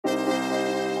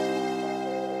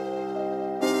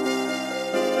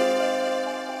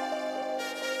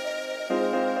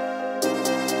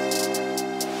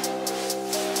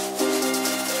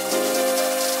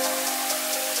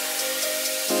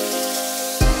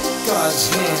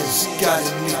God's hands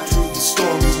guided me through the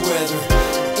stormy weather.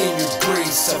 In your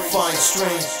grace I find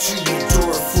strength to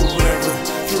endure forever.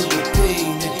 Through the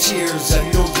pain and tears I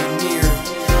know you're near.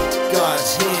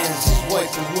 God's hands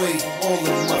wipe away all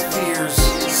of my fears.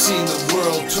 Seen the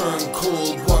world turn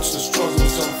cold, watch the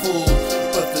struggles unfold,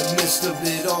 but the midst of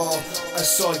it all, I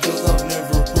saw your love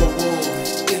never grow old.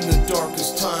 In the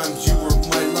darkest times, you were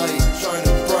my light,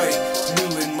 shining bright,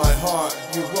 new in my heart.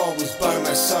 You're always by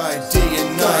my side, day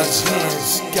and night. God's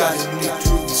hands guided me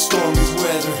through the stormy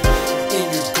weather. In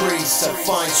your grace, I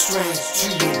find strength to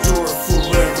endure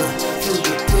forever. Through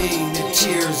the pain and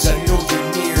tears, I know you're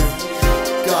near.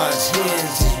 God's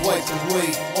hands wipe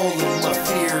away all of my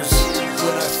fears.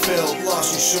 When I felt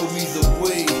lost, you showed me the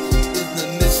way. In the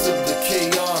midst of the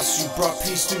chaos, you brought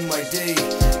peace to my day.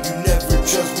 You never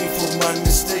judged me for my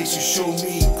mistakes. You showed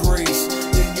me grace.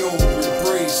 In your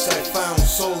embrace, I found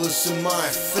solace in my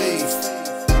faith.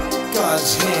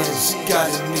 God's hands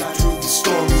guided me through the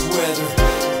stormy weather.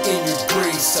 In your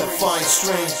grace, I find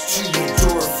strength to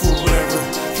endure forever.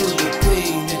 Through the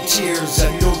pain and tears, I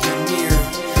know you're near.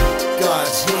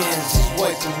 God's hands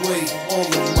wipe away all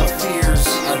of my fears.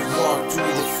 I'd walk through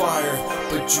the fire,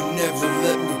 but you never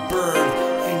let me burn.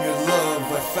 In your love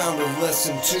I found a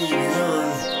lesson to learn.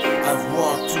 I've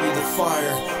walked through the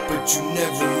fire, but you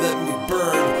never let me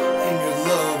burn. In your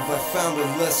love I found a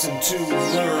lesson to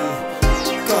learn.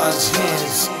 God's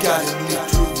hands guided me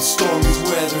through the stormy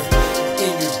weather.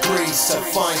 In your grace I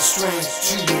find strength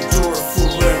to endure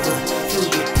forever.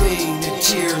 Through the pain and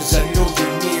tears I know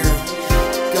you're near.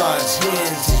 God's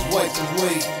hands wipe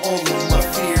away all of my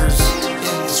fears.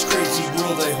 In this crazy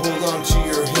world I hold on to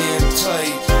your hand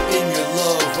tight. In your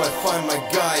love I find my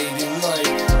guiding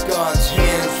light. God's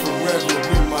hands forever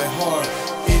in my heart.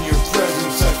 In your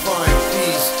presence I find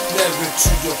peace, never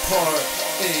to depart.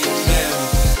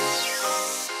 Amen.